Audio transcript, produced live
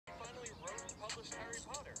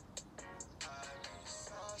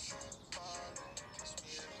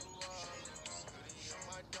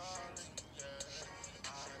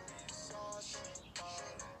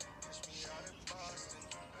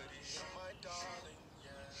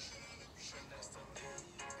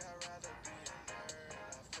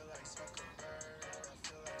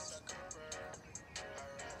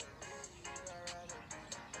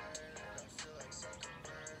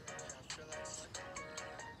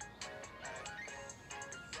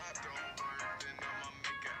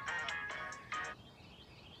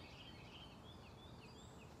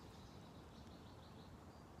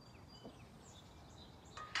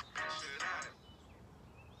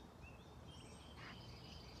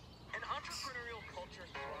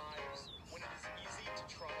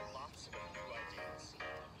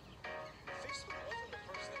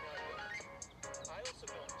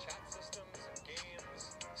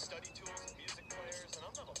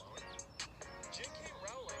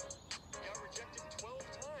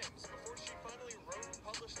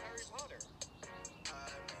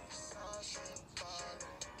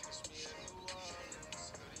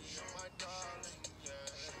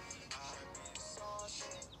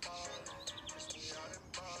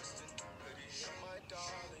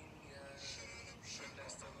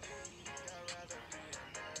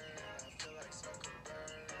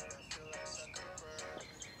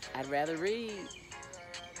I'd rather read.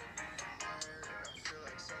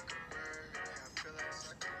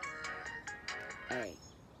 Hey,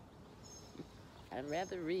 I'd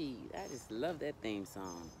rather read. I just love that theme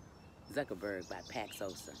song. Zuckerberg by Pax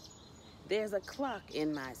Sosa. There's a clock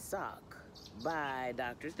in my sock by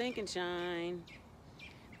Drthinkenshine.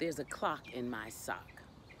 There's a clock in my sock.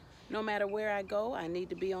 No matter where I go, I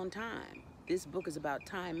need to be on time. This book is about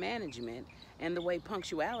time management and the way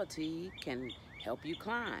punctuality can help you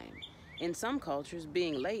climb. In some cultures,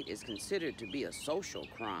 being late is considered to be a social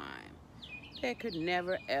crime. There could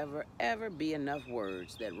never, ever, ever be enough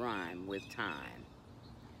words that rhyme with time.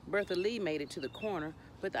 Bertha Lee made it to the corner,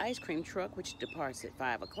 but the ice cream truck, which departs at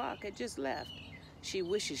 5 o'clock, had just left. She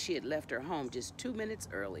wishes she had left her home just 2 minutes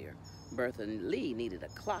earlier. Bertha Lee needed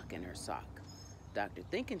a clock in her sock.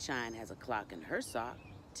 Drthinkenshine has a clock in her sock.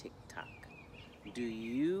 Tick-tock. Do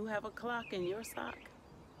you have a clock in your sock?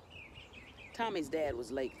 Tommy's dad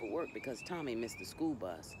was late for work because Tommy missed the school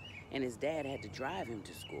bus, and his dad had to drive him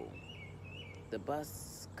to school. The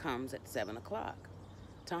bus comes at 7 o'clock.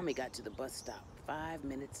 Tommy got to the bus stop 5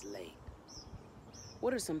 minutes late.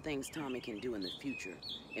 What are some things Tommy can do in the future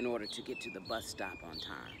in order to get to the bus stop on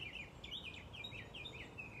time?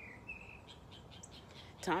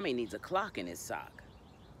 Tommy needs a clock in his sock.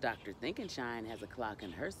 Drthinkenshine has a clock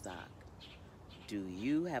in her sock. Do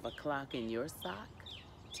you have a clock in your sock?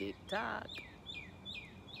 Tick-tock.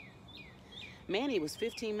 Manny was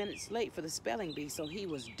 15 minutes late for the spelling bee, so he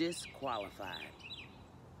was disqualified.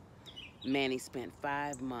 Manny spent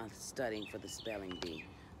 5 months studying for the spelling bee,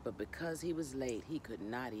 but because he was late, he could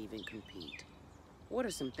not even compete. What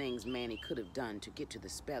are some things Manny could have done to get to the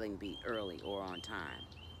spelling bee early or on time?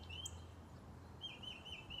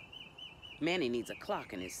 Manny needs a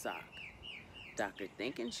clock in his sock.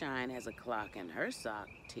 Drthinkenshine has a clock in her sock.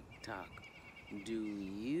 Tick-tock. Do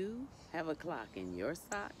you have a clock in your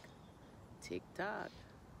sock? Tick-tock.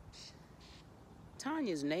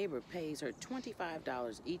 Tanya's neighbor pays her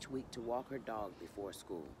 $25 each week to walk her dog before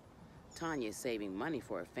school. Tanya is saving money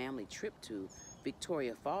for a family trip to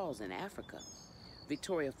Victoria Falls in Africa.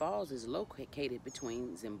 Victoria Falls is located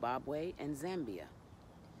between Zimbabwe and Zambia.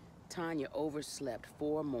 Tanya overslept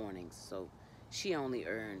 4 mornings, so she only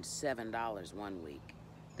earned $7 one week.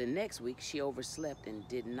 The next week, she overslept and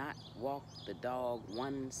did not walk the dog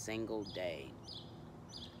one single day.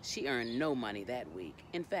 She earned no money that week.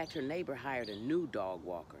 In fact, her neighbor hired a new dog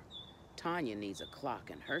walker. Tanya needs a clock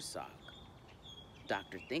in her sock.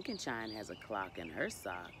 Drthinkenshine has a clock in her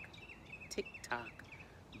sock. Tick-tock.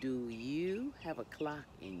 Do you have a clock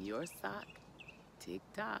in your sock?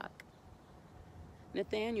 Tick-tock.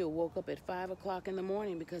 Nathaniel woke up at 5 o'clock in the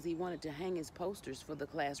morning because he wanted to hang his posters for the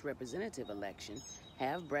class representative election,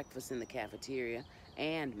 have breakfast in the cafeteria,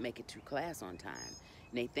 and make it to class on time.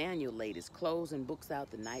 Nathaniel laid his clothes and books out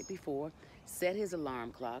the night before, set his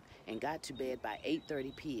alarm clock, and got to bed by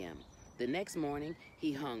 8:30 p.m. The next morning,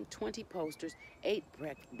 he hung 20 posters, ate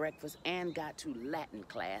breakfast, and got to Latin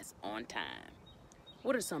class on time.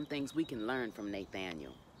 What are some things we can learn from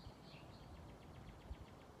Nathaniel?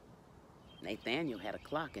 Nathaniel had a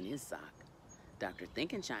clock in his sock.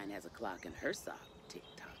 Drthinkenshine has a clock in her sock.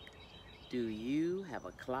 Tick-tock. Do you have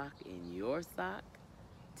a clock in your sock?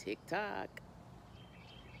 Tick-tock.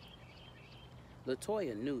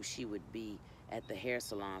 LaToya knew she would be at the hair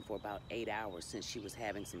salon for about 8 hours since she was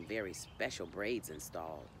having some very special braids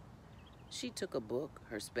installed. She took a book,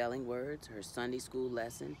 her spelling words, her Sunday school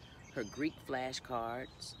lesson, her Greek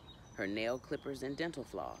flashcards, her nail clippers, and dental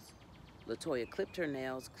floss. LaToya clipped her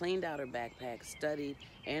nails, cleaned out her backpack, studied,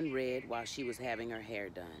 and read while she was having her hair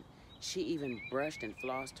done. She even brushed and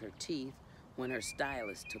flossed her teeth when her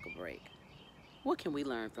stylist took a break. What can we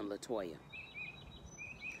learn from LaToya?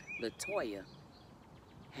 LaToya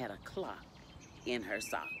had a clock in her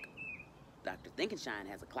sock. Drthinkenshine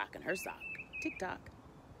has a clock in her sock. Tick-tock.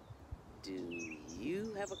 Do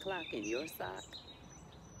you have a clock in your sock?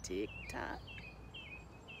 Tick-tock.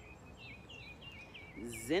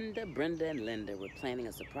 Zinda, Brenda, and Linda were planning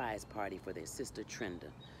a surprise party for their sister Trenda.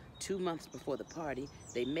 2 months before the party,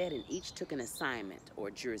 they met and each took an assignment or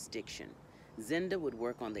jurisdiction. Zinda would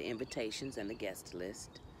work on the invitations and the guest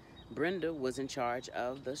list. Brenda was in charge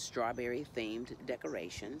of the strawberry-themed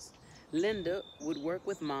decorations. Linda would work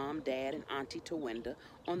with Mom, Dad, and Auntie Towenda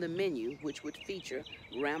on the menu, which would feature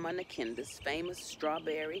Grandma Nakinda's famous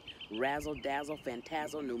strawberry, razzle-dazzle,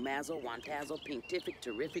 fantazzle, numazzle, wantazzle, pinktific,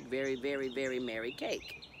 terrific, very, very, very merry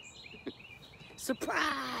cake.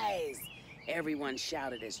 Surprise! Everyone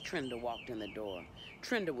shouted as Trenda walked in the door.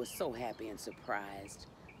 Trenda was so happy and surprised.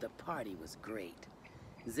 The party was great.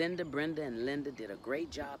 Zinda, Brenda, and Linda did a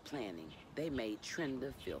great job planning. They made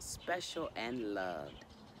Trenda feel special and loved.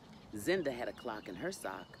 Zinda had a clock in her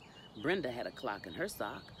sock. Brenda had a clock in her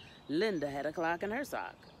sock. Linda had a clock in her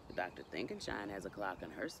sock. Dr. Thinkenshine has a clock in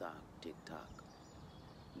her sock. Tick-tock.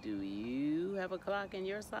 Do you have a clock in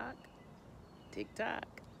your sock?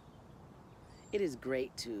 Tick-tock. It is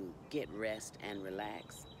great to get rest and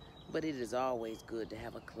relax, but it is always good to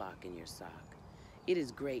have a clock in your sock. It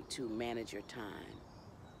is great to manage your time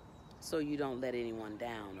so you don't let anyone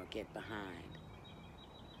down or get behind.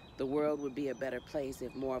 The world would be a better place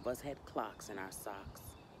if more of us had clocks in our socks.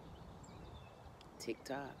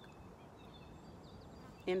 Tick-tock.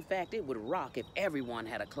 In fact, it would rock if everyone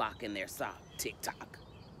had a clock in their sock. Tick-tock.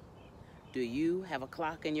 Do you have a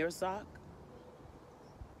clock in your sock?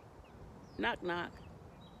 Knock, knock.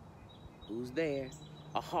 Who's there?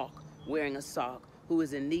 A hawk wearing a sock who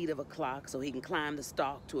is in need of a clock so he can climb the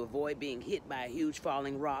stalk to avoid being hit by a huge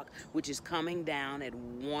falling rock, which is coming down at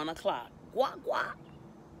 1 o'clock. Guac, guac.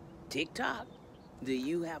 Tick-tock. Do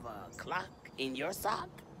you have a clock in your sock?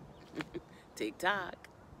 Tick-tock.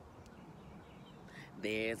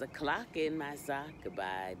 There's a clock in my sock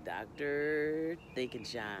by Dr.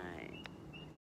 Thinkenshine.